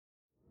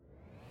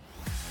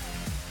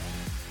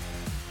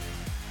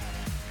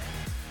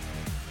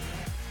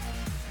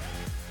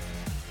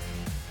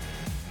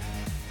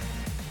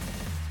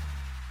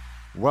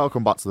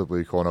Welcome back to the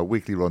Blue Corner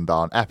Weekly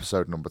Rundown,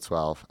 episode number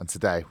 12. And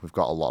today we've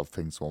got a lot of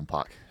things to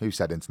unpack. Who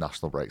said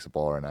international breaks are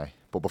boring, eh?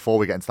 But before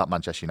we get into that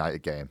Manchester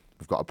United game,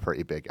 we've got a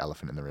pretty big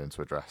elephant in the room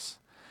to address.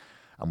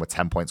 And we're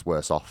 10 points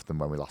worse off than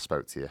when we last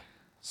spoke to you.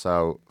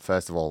 So,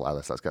 first of all,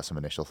 Ellis, let's get some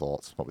initial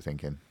thoughts. What we're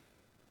thinking.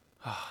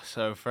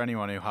 So, for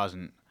anyone who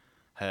hasn't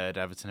heard,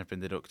 Everton have been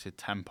deducted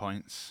 10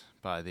 points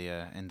by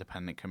the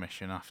Independent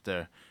Commission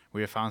after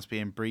we were found to be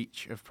in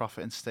breach of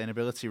profit and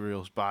sustainability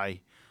rules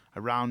by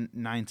around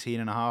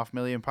 £19.5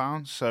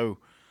 million. So,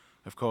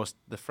 of course,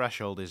 the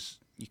threshold is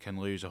you can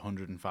lose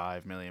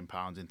 £105 million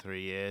in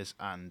 3 years,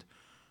 and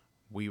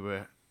we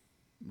were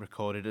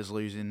recorded as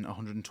losing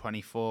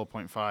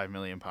 £124.5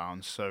 million.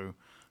 So,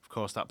 of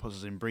course, that puts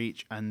us in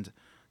breach, and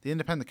the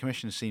Independent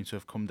Commission seems to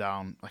have come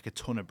down like a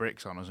ton of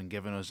bricks on us and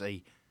given us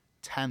a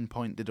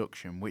 10-point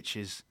deduction, which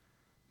is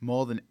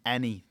more than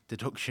any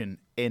deduction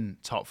in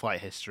top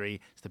flight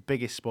history. It's the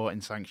biggest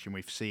sporting sanction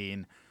we've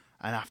seen.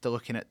 And after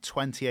looking at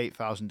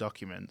 28,000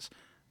 documents,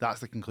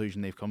 that's the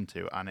conclusion they've come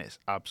to. And it's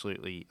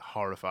absolutely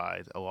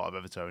horrified a lot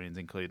of Evertonians,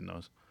 including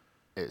us.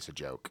 It's a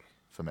joke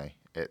for me.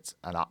 It's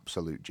an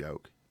absolute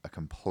joke, a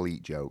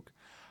complete joke.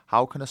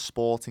 How can a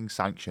sporting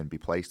sanction be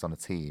placed on a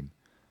team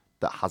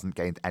that hasn't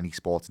gained any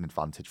sporting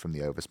advantage from the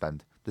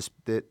overspend?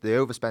 The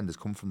overspend has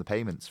come from the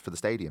payments for the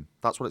stadium.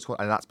 That's what it's called.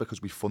 And that's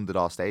because we funded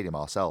our stadium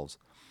ourselves.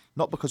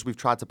 Not because we've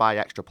tried to buy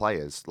extra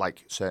players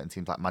like certain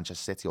teams like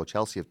Manchester City or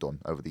Chelsea have done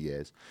over the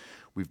years.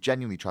 We've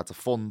genuinely tried to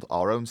fund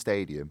our own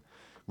stadium,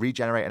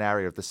 regenerate an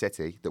area of the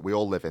city that we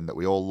all live in, that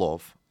we all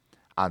love,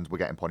 and we're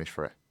getting punished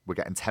for it. We're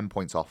getting 10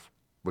 points off.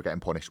 We're getting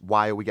punished.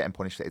 Why are we getting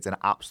punished? It's an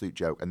absolute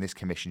joke, and this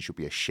commission should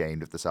be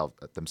ashamed of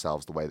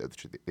themselves the way that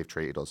they've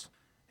treated us.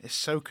 It's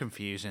so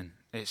confusing.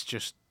 It's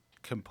just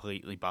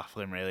completely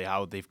baffling, really,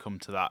 how they've come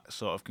to that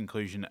sort of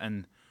conclusion.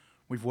 And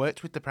we've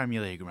worked with the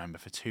Premier League, remember,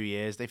 for 2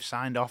 years. They've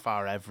signed off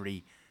our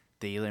every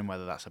dealing,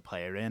 whether that's a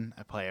player in,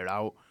 a player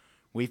out.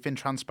 We've been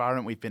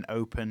transparent, we've been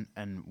open,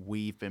 and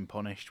we've been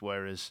punished.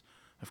 Whereas,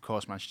 of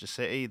course, Manchester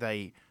City,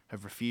 they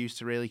have refused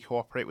to really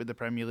cooperate with the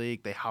Premier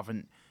League. They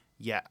haven't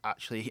yet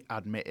actually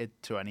admitted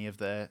to any of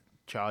their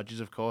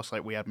charges, of course.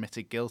 Like, we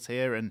admitted guilt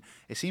here, and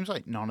it seems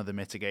like none of the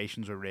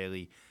mitigations were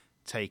really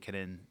taken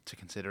into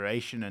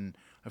consideration. And,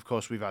 of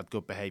course, we've had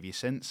good behaviour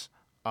since.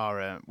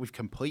 We've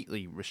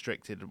completely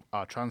restricted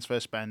our transfer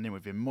spending.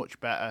 We've been much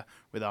better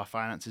with our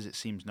finances. It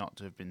seems not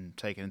to have been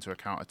taken into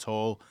account at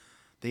all.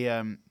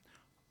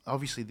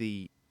 Obviously,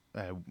 the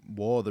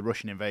war, the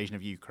Russian invasion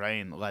of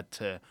Ukraine, led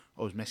to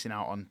us missing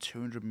out on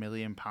 £200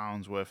 million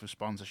worth of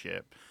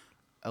sponsorship,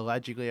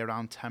 allegedly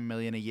around $10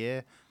 million a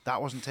year. That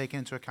wasn't taken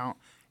into account.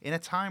 In a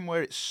time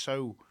where it's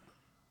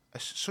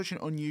such an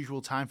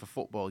unusual time for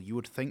football, you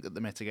would think that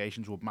the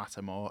mitigations would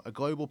matter more. A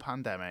global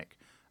pandemic,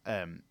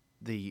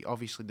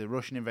 obviously the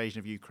Russian invasion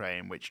of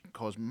Ukraine, which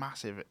caused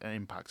massive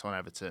impact on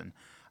Everton,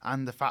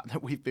 and the fact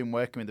that we've been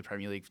working with the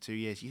Premier League for 2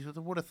 years, you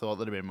would have thought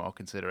there'd have been more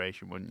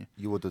consideration, wouldn't you?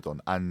 You would have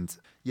done. And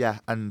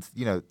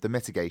the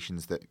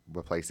mitigations that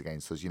were placed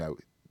against us,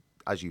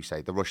 as you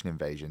say, the Russian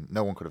invasion,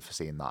 no one could have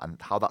foreseen that. And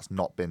how that's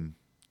not been,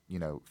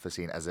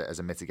 foreseen as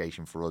a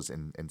mitigation for us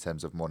in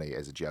terms of money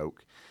is a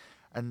joke.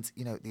 And,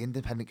 the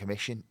Independent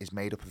Commission is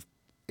made up of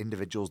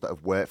individuals that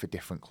have worked for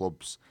different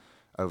clubs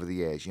over the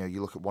years. You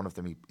look at one of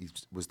them, he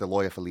was the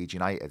lawyer for Leeds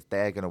United.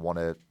 They're going to want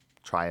to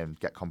try and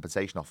get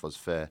compensation off us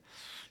for,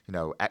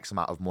 X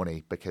amount of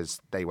money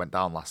because they went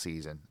down last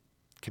season.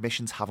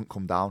 Commissions haven't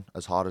come down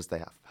as hard as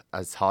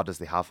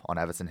they have on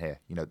Everton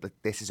here.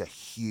 This is a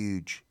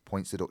huge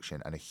points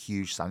deduction and a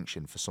huge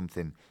sanction for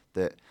something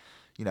that,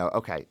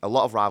 okay, a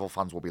lot of rival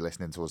fans will be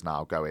listening to us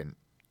now going,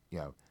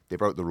 they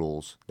broke the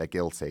rules, they're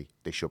guilty,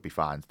 they should be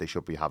fined, they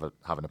should be having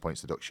a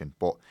points deduction.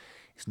 But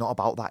it's not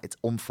about that. It's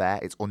unfair,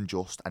 it's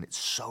unjust, and it's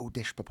so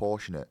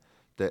disproportionate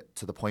that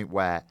to the point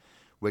where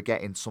we're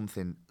getting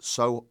something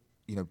so,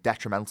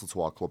 detrimental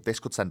to our club. This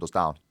could send us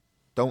down.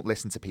 Don't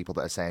listen to people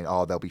that are saying,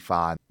 oh, they'll be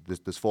fine.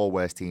 There's 4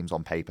 worse teams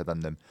on paper than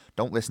them.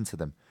 Don't listen to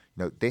them.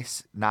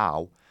 This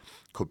now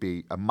could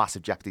be a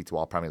massive jeopardy to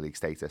our Premier League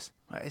status.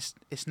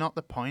 It's not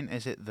the point,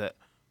 is it, that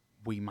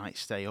we might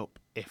stay up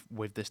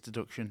with this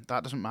deduction?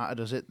 That doesn't matter,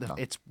 does it? No.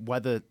 It's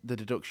whether the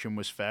deduction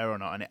was fair or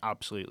not, and it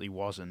absolutely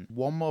wasn't.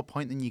 One more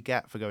point than you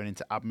get for going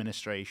into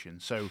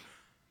administration. So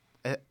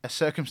a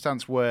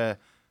circumstance where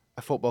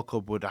a football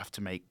club would have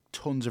to make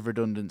tons of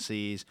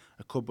redundancies,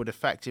 a club would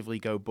effectively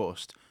go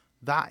bust,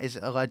 that is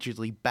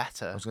allegedly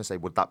better. I was going to say,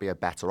 would that be a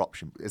better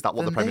option? Is that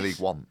what the Premier League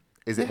want?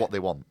 Is it what they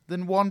want?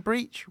 Then one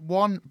breach,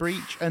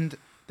 and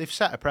they've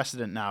set a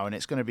precedent now, and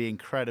it's going to be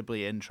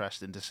incredibly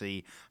interesting to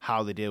see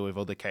how they deal with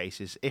other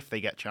cases, if they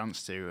get a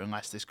chance to,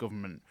 unless this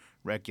government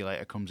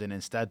regulator comes in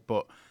instead.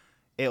 But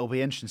it'll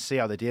be interesting to see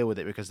how they deal with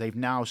it, because they've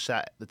now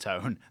set the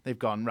tone. They've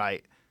gone,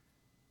 right,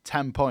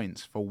 10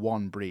 points for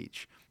one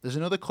breach. There's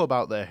another club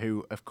out there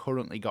who have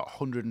currently got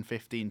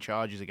 115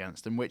 charges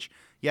against them, which,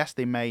 yes,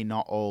 they may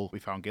not all be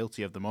found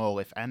guilty of them all,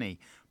 if any,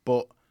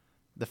 but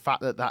the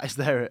fact that that is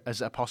there as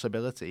a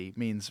possibility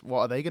means, what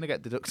are they going to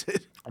get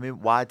deducted? I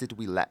mean, why did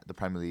we let the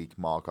Premier League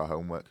mark our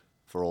homework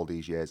for all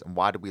these years? And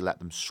why did we let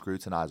them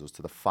scrutinise us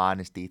to the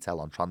finest detail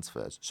on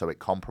transfers? So it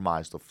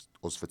compromised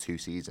us for 2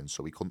 seasons.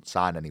 So we couldn't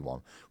sign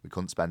anyone. We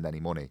couldn't spend any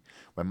money.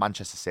 When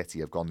Manchester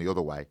City have gone the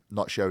other way,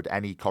 not showed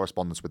any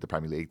correspondence with the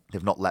Premier League.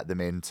 They've not let them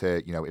in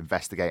to,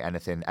 investigate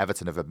anything.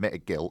 Everton have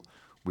admitted guilt.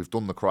 We've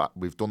done the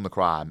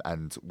crime,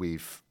 and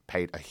we've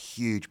paid a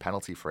huge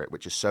penalty for it,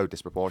 which is so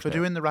disproportionate. For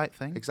doing the right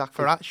thing. Exactly.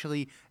 For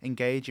actually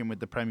engaging with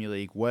the Premier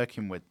League,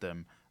 working with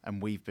them, and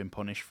we've been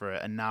punished for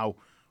it. And now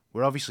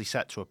we're obviously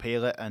set to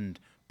appeal it, and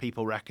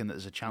people reckon that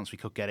there's a chance we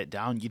could get it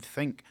down. You'd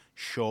think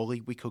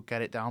surely we could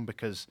get it down,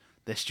 because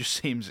this just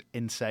seems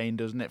insane,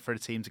 doesn't it, for a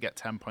team to get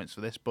 10 points for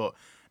this? But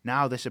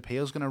now this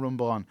appeal's going to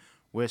rumble on.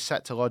 We're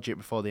set to lodge it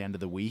before the end of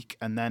the week,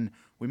 and then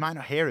we might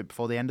not hear it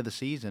before the end of the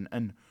season.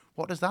 And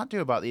what does that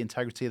do about the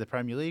integrity of the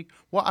Premier League?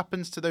 What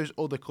happens to those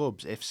other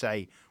clubs if,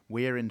 say,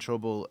 we're in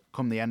trouble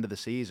come the end of the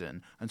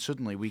season and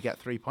suddenly we get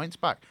 3 points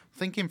back?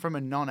 Thinking from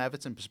a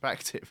non-Everton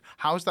perspective,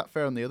 how is that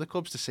fair on the other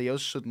clubs to see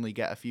us suddenly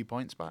get a few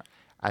points back?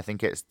 I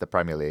think it's the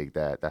Premier League.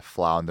 They're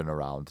floundering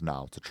around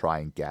now to try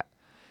and get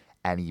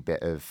any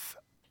bit of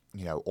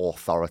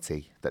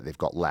authority that they've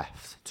got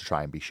left to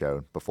try and be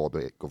shown before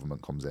the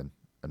government comes in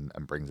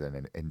and brings in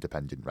an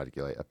independent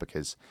regulator,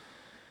 because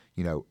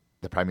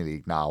the Premier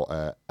League now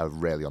are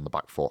really on the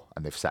back foot,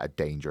 and they've set a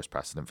dangerous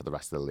precedent for the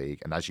rest of the league.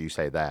 And as you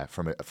say there,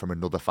 from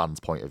another fan's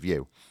point of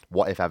view,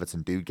 what if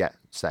Everton do get,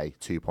 say,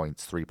 2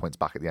 points, 3 points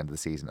back at the end of the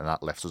season, and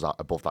that lifts us out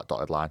above that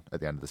dotted line at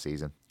the end of the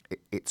season?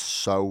 It's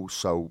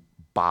so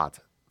bad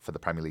for the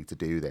Premier League to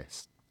do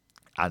this,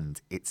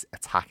 and it's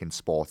attacking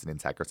sporting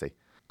integrity,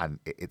 and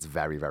it's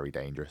very, very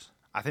dangerous.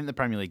 I think the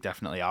Premier League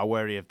definitely are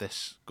wary of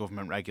this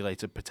government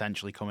regulator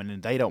potentially coming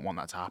in. They don't want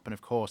that to happen, of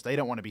course. They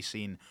don't want to be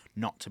seen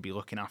not to be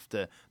looking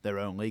after their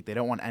own league. They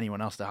don't want anyone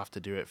else to have to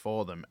do it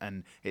for them.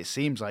 And it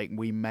seems like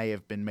we may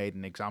have been made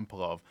an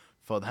example of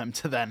for them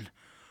to then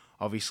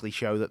obviously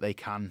show that they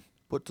can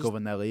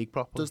govern their league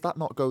properly. Does that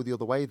not go the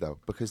other way, though?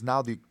 Because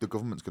now the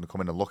government's going to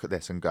come in and look at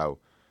this and go,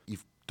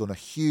 you've done a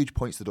huge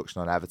points deduction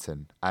on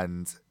Everton,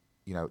 and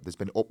there's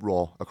been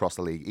uproar across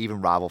the league. Even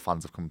rival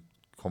fans have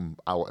come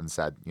out and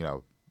said,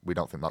 we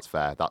don't think that's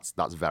fair.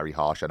 That's very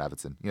harsh on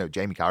Everton.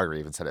 Jamie Carragher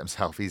even said it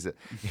himself. He's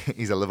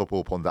a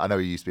Liverpool pundit. I know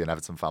he used to be an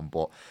Everton fan,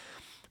 but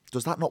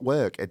does that not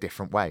work a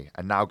different way?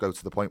 And now go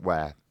to the point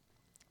where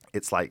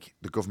it's like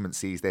the government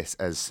sees this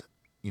as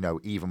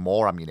even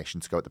more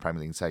ammunition to go at the Premier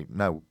League and say,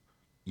 no,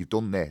 you've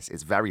done this.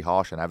 It's very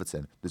harsh on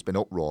Everton. There's been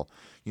uproar.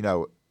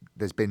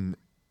 There's been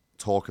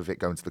talk of it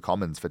going to the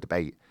Commons for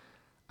debate,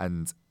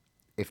 and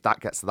if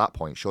that gets to that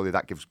point, surely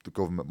that gives the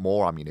government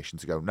more ammunition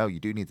to go, no, you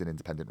do need an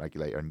independent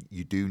regulator, and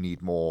you do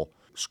need more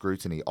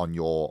scrutiny on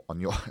your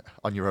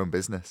own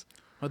business.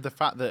 Well, the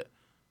fact that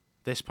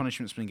this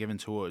punishment's been given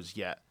to us,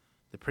 yet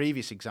the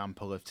previous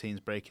example of teams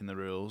breaking the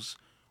rules,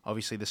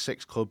 obviously the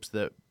 6 clubs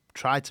that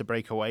tried to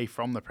break away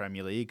from the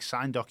Premier League,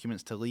 signed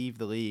documents to leave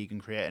the league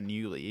and create a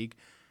new league,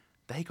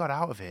 they got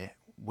out of it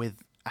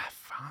with a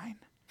fine.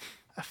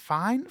 A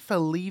fine for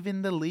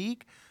leaving the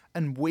league,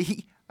 and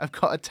we have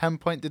got a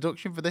 10-point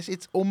deduction for this.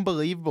 It's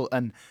unbelievable.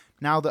 And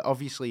now that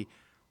obviously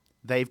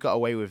they've got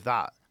away with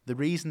that, the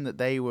reason that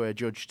they were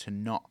judged to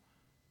not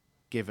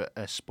give it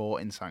a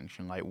sporting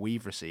sanction like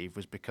we've received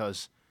was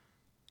because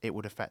it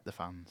would affect the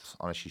fans.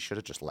 Honestly, you should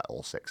have just let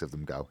all 6 of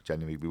them go.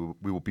 Genuinely,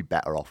 we would be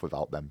better off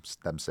without them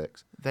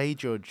 6. They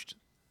judged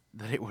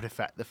that it would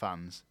affect the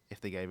fans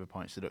if they gave a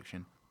points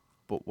deduction.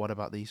 But what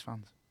about these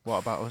fans?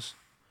 What about us?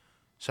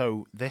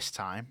 So this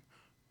time,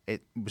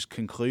 it was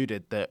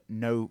concluded that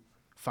no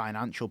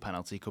financial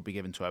penalty could be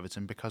given to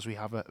Everton because we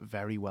have a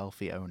very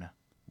wealthy owner.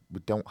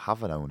 We don't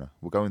have an owner.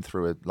 We're going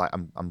through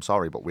I'm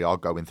sorry, but we are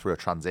going through a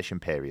transition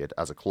period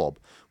as a club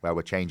where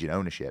we're changing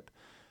ownership.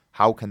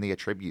 How can they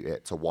attribute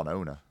it to one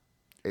owner?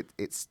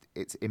 It's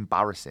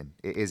embarrassing.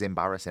 It is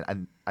embarrassing,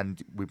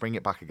 and we bring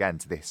it back again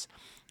to this,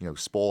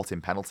 sporting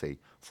penalty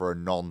for a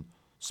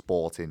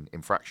non-sporting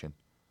infraction.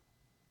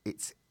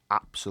 It's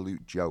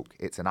absolute joke.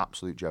 It's an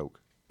absolute joke.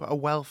 But a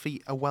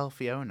wealthy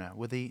owner,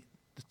 were the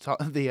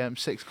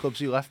 6 clubs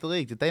who left the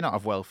league, did they not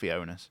have wealthy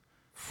owners?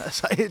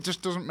 It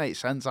just doesn't make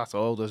sense at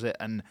all, does it?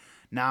 And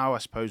now I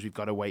suppose we've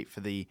got to wait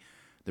for the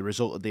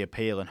result of the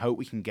appeal and hope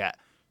we can get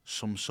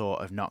some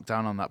sort of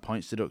knockdown on that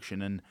points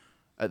deduction. And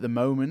at the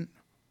moment,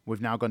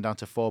 we've now gone down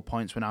to 4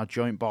 points. We're now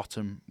joint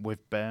bottom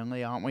with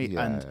Burnley, aren't we?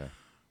 Yeah. And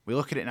we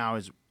look at it now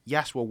as,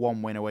 yes, we're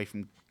 1 win away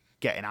from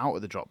getting out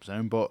of the drop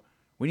zone, but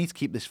we need to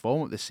keep this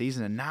form up this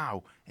season, and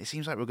now it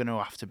seems like we're going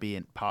to have to be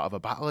in part of a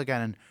battle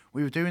again, and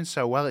we were doing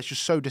so well. It's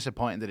just so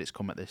disappointing that it's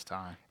come at this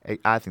time.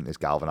 I think this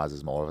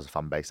galvanises more as a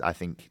fan base. I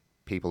think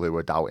people who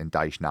are doubting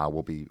Dyche now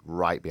will be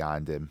right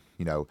behind him,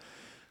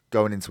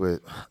 going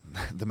into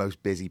the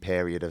most busy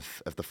period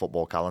of the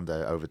football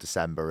calendar over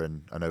December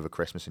and over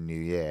Christmas and New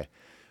Year.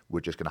 We're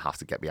just going to have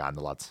to get behind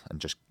the lads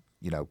and just,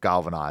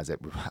 galvanise it.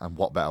 And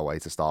what better way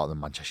to start than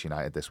Manchester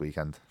United this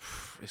weekend?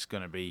 It's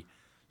going to be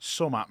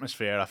some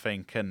atmosphere, I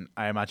think, and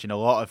I imagine a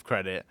lot of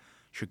credit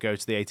should go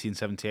to the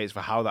 1878s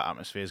for how that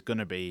atmosphere is going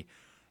to be.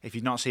 if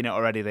you've not seen it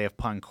already, they have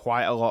planned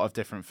quite a lot of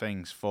different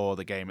things for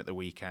the game at the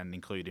weekend,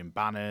 including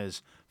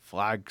banners,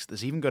 flags.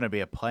 There's even going to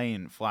be a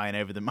plane flying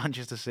over the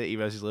Manchester City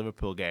versus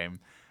Liverpool game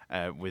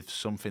with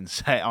something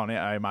set on it,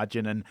 I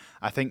imagine. And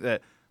I think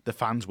that the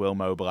fans will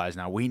mobilise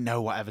now. We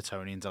know what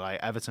Evertonians are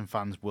like. Everton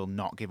fans will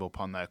not give up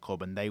on their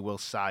club, and they will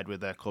side with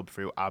their club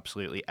through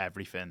absolutely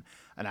everything.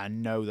 And I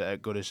know that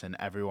at Goodison,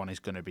 everyone is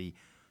going to be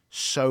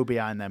so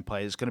behind them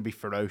players. It's going to be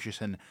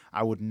ferocious, and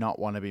I would not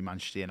want to be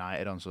Manchester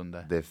United on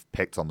Sunday. They've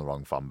picked on the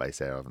wrong fan base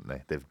here, haven't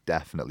they? They've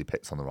definitely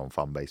picked on the wrong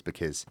fan base,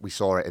 because we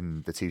saw it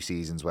in the 2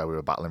 seasons where we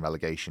were battling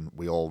relegation.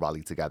 We all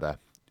rallied together,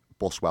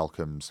 bus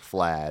welcomes,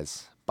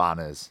 flares,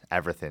 banners,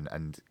 everything,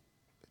 and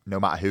no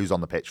matter who's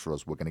on the pitch for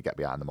us, we're going to get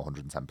behind them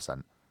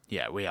 110%.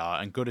 Yeah, we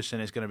are. And Goodison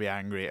is going to be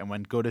angry. And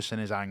when Goodison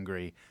is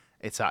angry,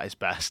 it's at its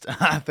best.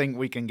 I think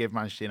we can give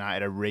Manchester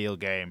United a real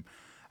game.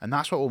 And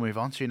that's what we'll move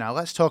on to now.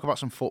 Let's talk about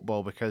some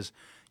football, because,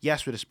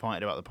 yes, we're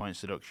disappointed about the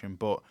points deduction,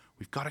 but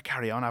we've got to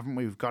carry on, haven't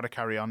we? We've got to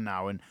carry on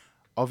now. And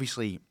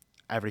obviously,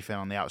 everything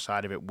on the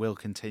outside of it will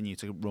continue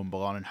to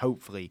rumble on, and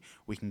hopefully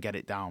we can get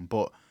it down.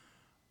 But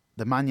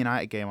the Man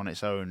United game on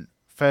its own,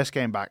 first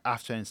game back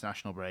after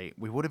international break,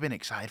 we would have been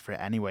excited for it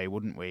anyway,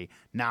 wouldn't we?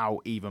 Now,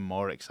 even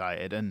more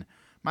excited. And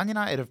Man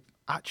United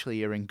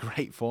are in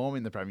great form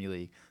in the Premier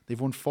League. They've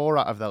won 4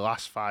 out of their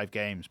last 5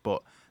 games,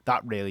 but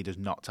that really does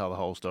not tell the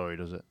whole story,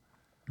 does it?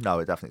 No,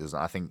 it definitely doesn't.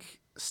 I think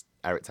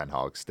Eric Ten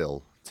Hag's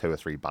still 2 or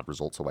 3 bad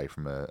results away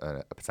from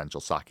a potential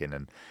sacking,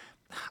 and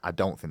I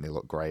don't think they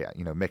look great.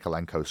 You know,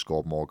 Mikalenko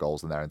scored more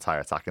goals than their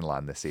entire attacking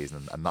line this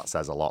season, and that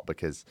says a lot,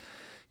 because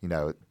you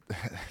know,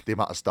 the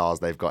amount of stars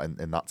they've got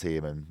in that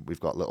team, and we've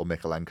got little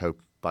Mikalenko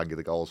banging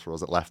the goals for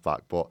us at left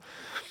back. But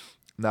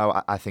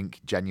no, I think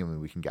genuinely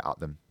we can get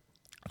at them.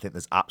 I think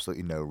there's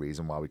absolutely no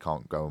reason why we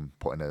can't go and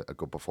put in a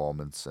good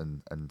performance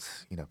and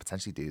you know,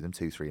 potentially do them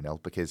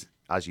 2-3-0, because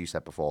as you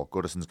said before,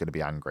 Goodison's going to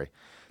be angry.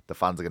 The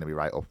fans are going to be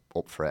right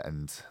up for it,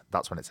 and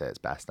that's when it's at its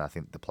best. And I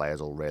think the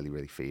players will really,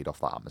 really feed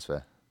off that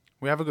atmosphere.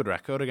 We have a good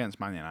record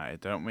against Man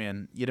United, don't we?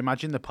 And you'd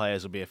imagine the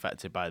players will be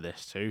affected by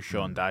this too.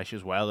 Sean Dyche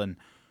as well, and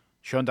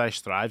Sean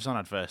Dyche thrives on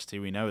adversity.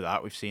 We know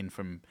that. We've seen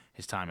from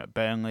his time at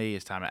Burnley,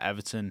 his time at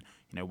Everton.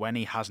 You know, when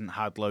he hasn't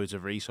had loads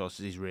of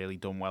resources, he's really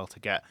done well to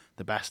get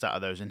the best out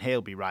of those, and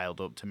he'll be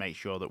riled up to make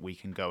sure that we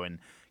can go and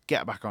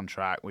get back on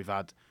track. We've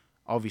had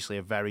obviously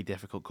a very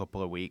difficult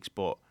couple of weeks,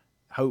 but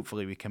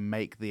hopefully we can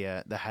make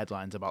the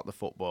headlines about the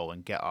football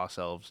and get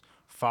ourselves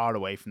far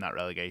away from that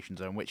relegation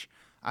zone, which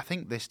I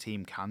think this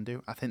team can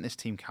do. I think this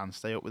team can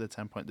stay up with a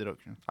 10-point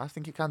deduction. I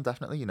think it can,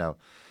 definitely. You know,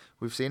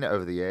 we've seen it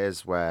over the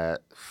years where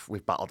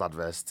we've battled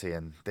adversity,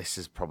 and this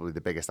is probably the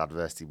biggest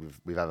adversity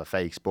we've ever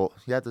faced. But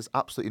yeah, there's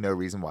absolutely no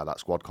reason why that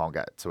squad can't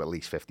get to at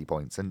least 50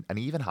 points and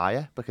even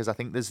higher, because I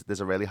think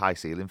there's a really high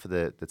ceiling for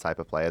the type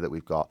of player that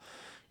we've got.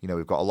 You know,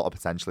 we've got a lot of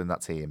potential in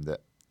that team that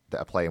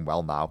are playing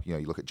well now. You know,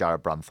 you look at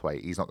Jared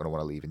Branthwaite, he's not going to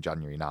want to leave in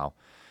January now.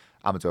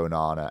 Amadou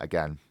Onana,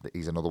 again,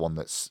 he's another one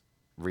that's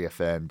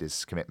reaffirmed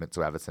his commitment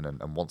to Everton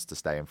and wants to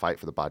stay and fight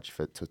for the badge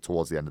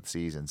towards the end of the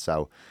season.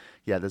 So,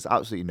 yeah, there's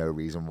absolutely no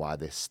reason why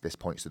this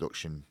points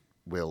deduction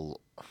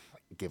will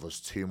give us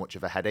too much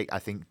of a headache. I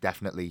think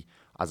definitely,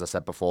 as I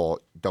said before,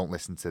 don't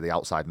listen to the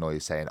outside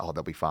noise saying, oh,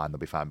 they'll be fine,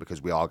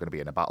 because we are going to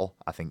be in a battle.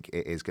 I think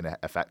it is going to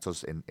affect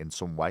us in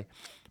some way.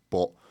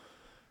 But,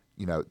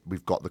 you know,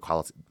 we've got the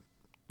quality.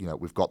 You know,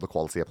 we've got the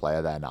quality of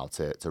player there now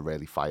to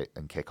really fight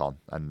and kick on.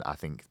 And I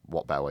think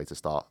what better way to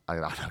start?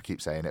 I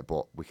keep saying it,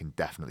 but we can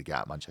definitely get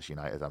at Manchester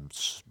United. I'm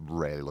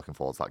really looking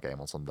forward to that game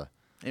on Sunday.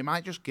 It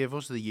might just give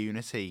us the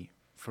unity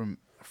from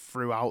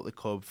throughout the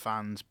club,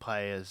 fans,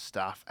 players,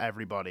 staff,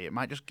 everybody. It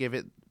might just give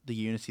it the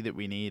unity that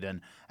we need.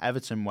 And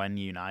Everton, when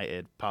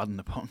United, pardon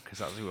the pun, because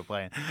that's who we're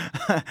playing,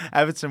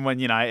 Everton, when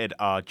United,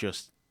 are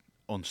just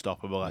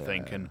unstoppable, I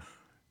think. And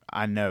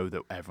I know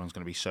that everyone's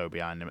going to be so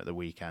behind them at the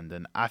weekend.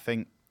 And I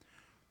think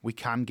we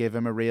can give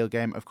them a real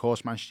game. Of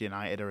course, Manchester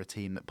United are a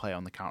team that play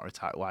on the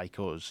counter-attack like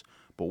us,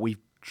 but we're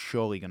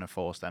surely going to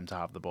force them to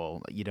have the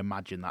ball. You'd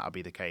imagine that would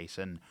be the case.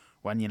 And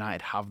when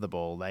United have the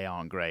ball, they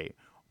aren't great.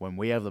 When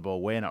we have the ball,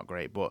 we're not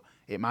great. But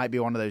it might be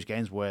one of those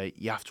games where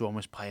you have to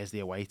almost play as the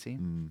away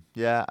team.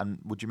 Yeah, and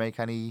would you make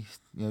any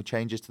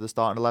changes to the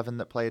starting 11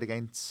 that played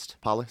against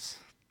Palace?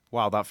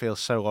 Wow, that feels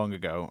so long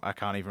ago. I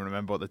can't even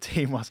remember what the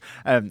team was.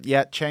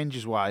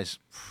 Changes-wise,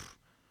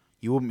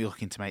 you wouldn't be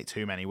looking to make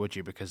too many, would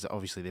you? Because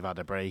obviously they've had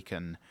a break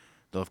and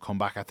they'll have come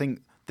back. I think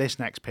this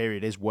next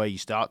period is where you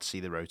start to see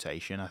the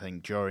rotation. I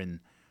think during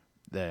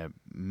the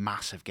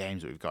massive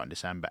games that we've got in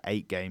December,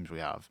 8 games we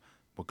have,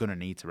 we're going to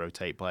need to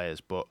rotate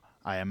players. But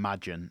I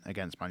imagine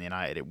against Man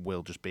United, it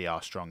will just be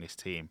our strongest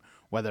team.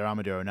 Whether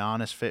Amadou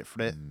Onana's fit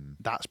for it,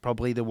 that's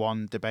probably the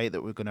one debate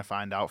that we're going to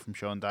find out from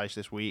Sean Dyche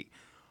this week.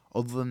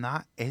 Other than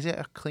that, is it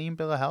a clean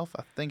bill of health?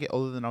 I think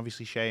other than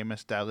obviously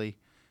Seamus, Dele,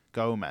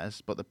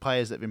 Gomez, but the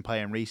players that have been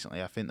playing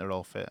recently, I think they're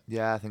all fit.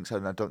 Yeah, I think so,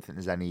 and I don't think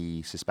there's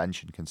any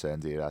suspension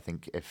concerns here. I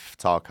think if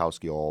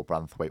Tarkowski or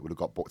Branthwaite would have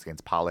got booked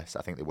against Palace,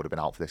 I think they would have been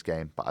out for this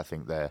game, but I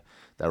think they're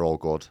all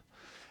good.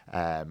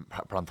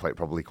 Branthwaite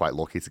probably quite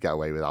lucky to get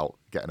away without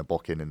getting a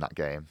booking in that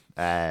game.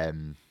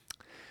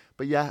 But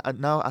But yeah,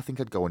 no, I think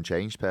I'd go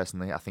unchanged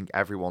personally. I think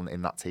everyone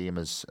in that team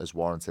has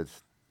warranted,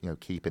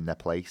 keeping their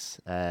place.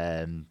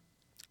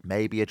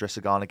 Maybe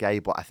Idrissa Gana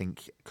Gueye, but I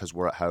think because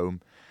we're at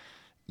home,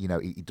 he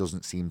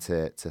doesn't seem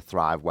to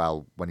thrive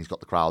well when he's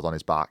got the crowd on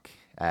his back.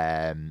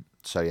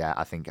 So yeah,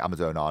 I think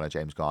Amadou Onana,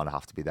 James Garner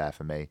have to be there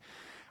for me.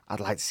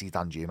 I'd like to see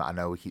Danjuma. I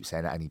know we keep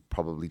saying it, and he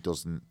probably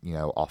doesn't,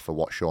 offer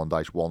what Sean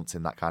Dyche wants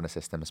in that kind of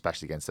system,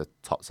 especially against a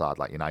top side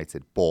like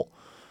United. But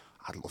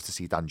I'd love to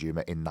see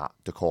Danjuma in that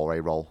Decore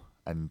role.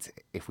 And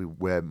if we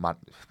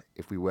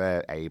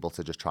were able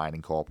to just try and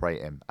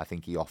incorporate him, I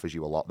think he offers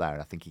you a lot there,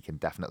 and I think he can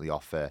definitely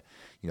offer,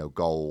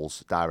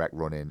 goals, direct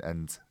running,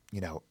 and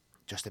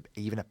just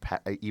even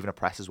a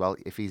press as well.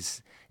 If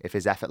his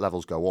effort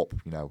levels go up,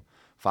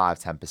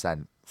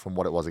 5-10% from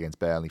what it was against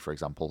Burnley, for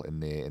example,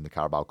 in the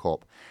Carabao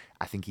Cup,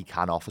 I think he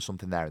can offer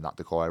something there in that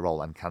Decore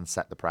role and can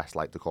set the press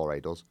like Decore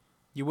does.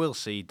 You will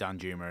see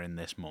Danjuma in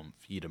this month,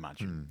 you'd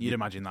imagine. You'd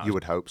imagine that. You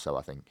would hope so,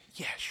 I think.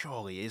 Yeah,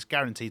 surely. He's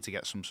guaranteed to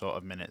get some sort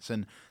of minutes,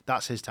 and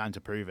that's his time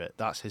to prove it.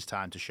 That's his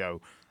time to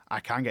show,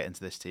 I can get into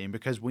this team,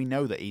 because we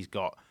know that he's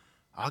got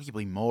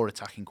arguably more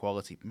attacking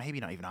quality. Maybe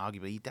not even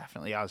arguably. He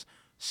definitely has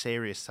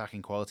serious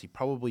attacking quality,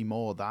 probably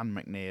more than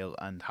McNeil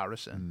and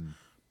Harrison.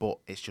 But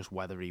it's just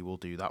whether he will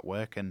do that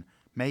work, and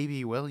maybe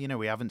he will.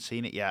 We haven't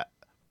seen it yet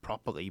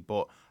properly,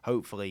 but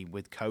hopefully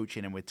with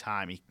coaching and with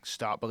time, he can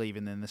start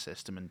believing in the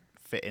system and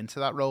fit into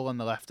that role on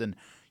the left, and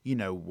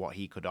what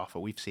he could offer.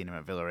 We've seen him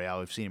at Villarreal,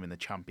 we've seen him in the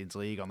Champions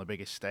League on the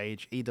biggest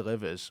stage. He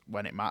delivers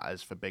when it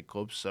matters for big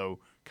clubs, so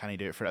can he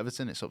do it for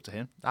Everton? It's up to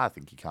him. I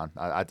think he can.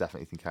 I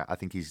definitely think I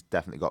think he's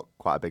definitely got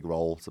quite a big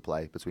role to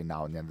play between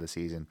now and the end of the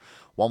season.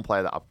 One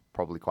player that I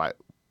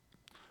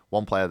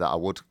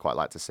would quite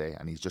like to see,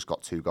 and he's just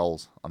got 2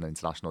 goals on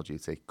international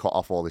duty, cut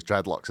off all his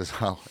dreadlocks as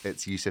well.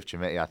 It's Yusuf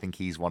Chamiti. I think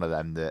he's one of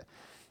them that,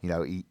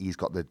 he's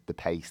got the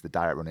pace, the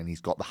direct running,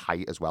 he's got the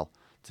height as well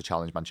to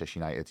challenge Manchester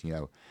United.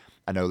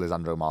 I know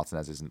Lisandro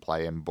Martinez isn't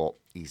playing, but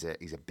he's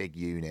a big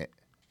unit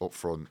up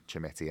front,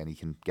 Chamiti, and he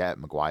can get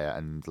Maguire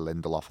and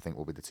Lindelof. I think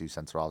will be the 2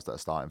 centre-halves that are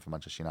starting for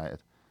Manchester United.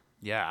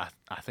 Yeah,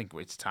 I think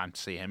it's time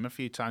to see him a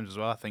few times as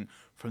well. I think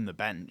from the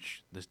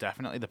bench, there's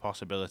definitely the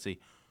possibility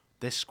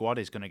this squad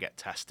is going to get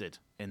tested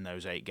in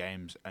those 8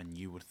 games, and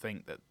you would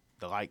think that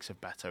the likes of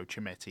Beto,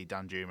 Chamiti,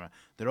 Danjuma,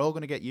 they're all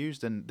going to get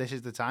used, and this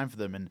is the time for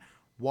them. And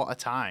what a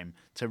time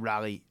to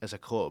rally as a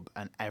club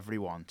and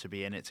everyone to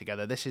be in it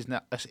together.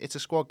 It's a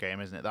squad game,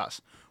 isn't it? That's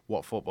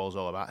what football's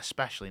all about,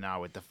 especially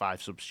now with the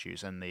 5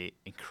 substitutes and the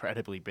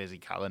incredibly busy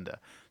calendar.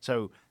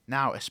 So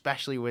now,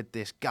 especially with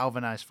this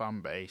galvanised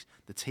fan base,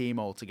 the team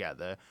all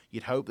together,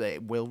 you'd hope that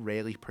it will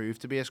really prove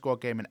to be a squad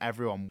game, and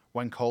everyone,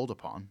 when called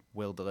upon,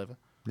 will deliver.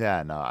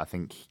 Yeah, no, I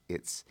think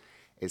it's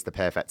the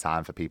perfect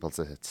time for people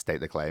to stake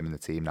their claim in the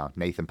team now.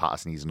 Nathan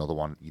Patterson, he's another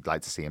one. You'd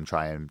like to see him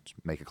try and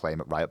make a claim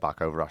at right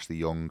back over Ashley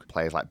Young.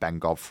 Players like Ben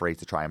Godfrey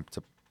to try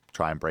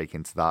and break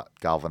into that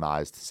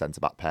galvanised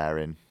centre-back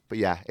pairing. But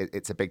yeah,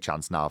 it's a big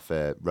chance now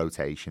for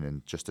rotation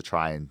and just to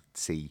try and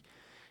see.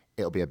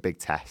 It'll be a big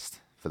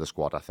test for the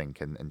squad, I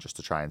think, and just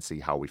to try and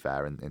see how we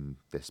fare in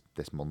this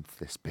month,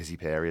 this busy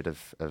period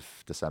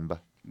of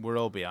December. We're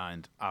all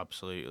behind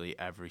absolutely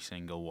every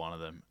single one of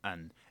them,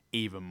 and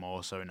even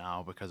more so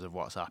now because of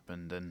what's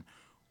happened, and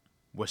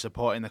we're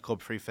supporting the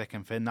club through thick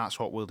and thin. That's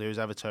what we'll do as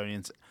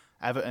Evertonians.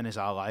 Everton is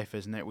our life,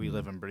 isn't it? We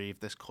live and breathe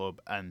this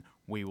club, and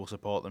we will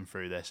support them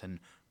through this, and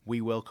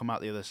we will come out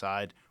the other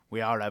side.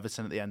 We are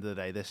Everton at the end of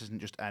the day. This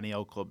isn't just any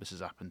old club this has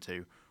happened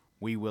to.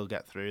 We will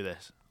get through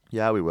this.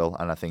 Yeah, we will,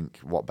 and I think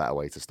what better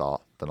way to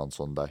start than on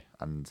Sunday.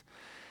 And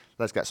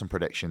let's get some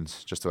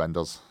predictions just to end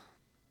us.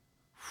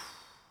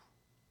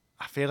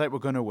 I feel like we're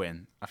going to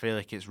win. I feel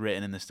like it's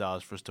written in the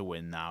stars for us to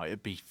win now.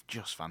 It'd be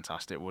just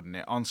fantastic, wouldn't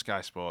it? On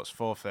Sky Sports,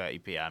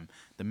 4:30pm,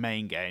 the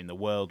main game, the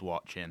world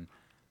watching.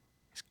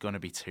 It's going to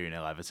be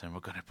 2-0 Everton.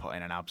 We're going to put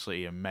in an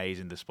absolutely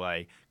amazing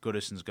display.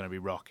 Goodison's going to be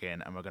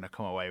rocking, and we're going to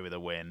come away with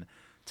a win.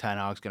 Ten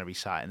Hag's going to be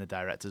sat in the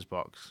director's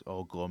box,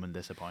 all glum and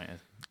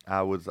disappointed.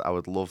 I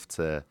would love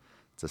to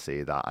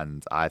see that,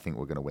 and I think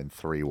we're going to win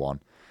 3-1.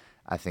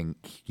 I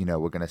think,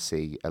 we're going to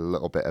see a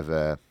little bit of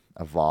a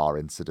VAR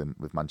incident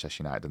with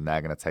Manchester United, and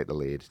they're going to take the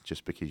lead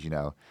just because,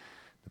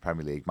 the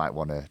Premier League might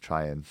want to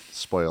try and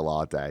spoil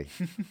our day.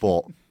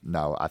 But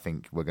no, I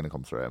think we're going to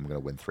come through it and we're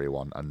going to win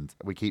 3-1. And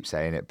we keep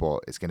saying it, but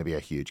it's going to be a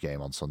huge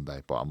game on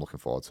Sunday. But I'm looking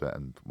forward to it,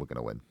 and we're going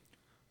to win.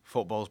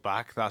 Football's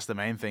back. That's the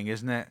main thing,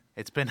 isn't it?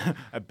 It's been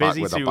a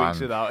busy 2 weeks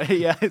without it.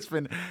 Yeah,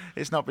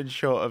 it's not been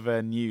short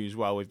of news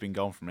while we've been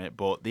gone from it,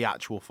 but the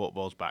actual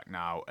football's back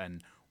now,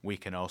 and we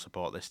can all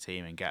support this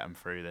team and get them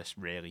through this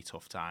really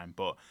tough time.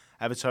 But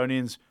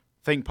Evertonians,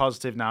 think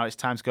positive now. It's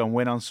time to go and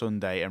win on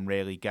Sunday and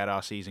really get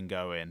our season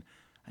going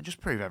and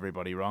just prove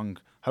everybody wrong.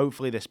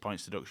 Hopefully this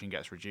points deduction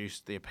gets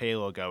reduced. The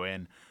appeal will go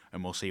in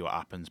and we'll see what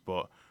happens.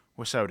 But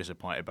we're so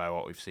disappointed by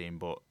what we've seen.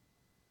 But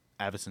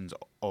Everton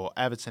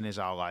is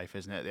our life,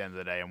 isn't it, at the end of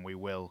the day? And we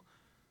will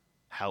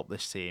help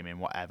this team in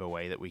whatever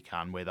way that we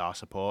can with our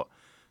support.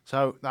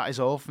 So that is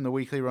all from the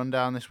weekly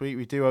rundown this week.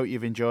 We do hope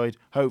you've enjoyed.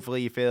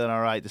 Hopefully you're feeling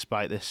all right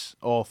despite this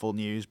awful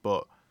news.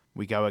 But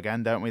we go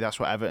again, don't we? That's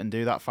what Everton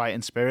do, that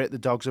fighting spirit. The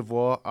Dogs of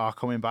War are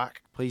coming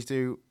back. Please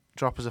do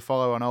drop us a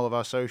follow on all of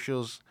our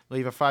socials.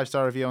 Leave a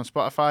 5-star review on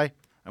Spotify,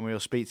 and we'll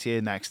speak to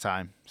you next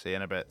time. See you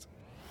in a bit.